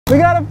We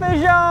got a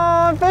fish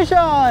on, fish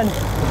on.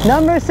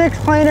 Number 6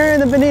 planer in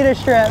the bonita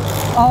strip.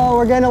 Oh,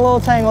 we're getting a little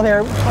tangled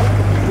here.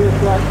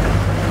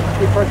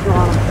 Keep pressure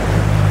on him.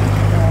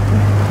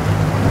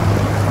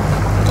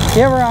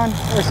 Yeah, we're on.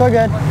 We're so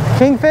good.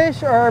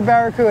 Kingfish or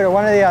barracuda,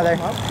 one or the other.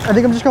 I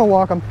think I'm just gonna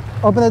walk them.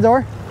 Open the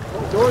door.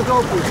 Door's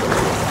open.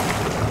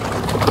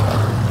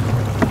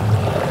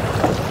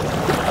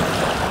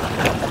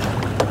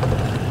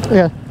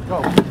 Yeah.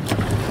 Go.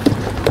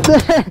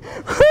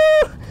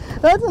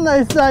 That's a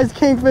nice sized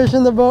kingfish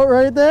in the boat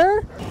right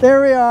there.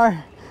 There we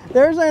are.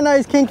 There's our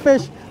nice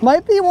kingfish.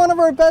 Might be one of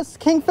our best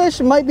kingfish.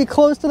 It might be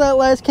close to that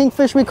last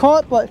kingfish we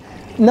caught, but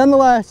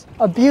nonetheless,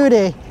 a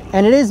beauty.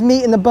 And it is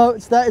meat in the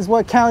boat, so that is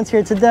what counts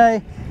here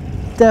today.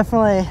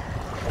 Definitely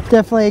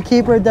a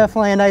keeper,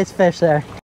 definitely a nice fish there.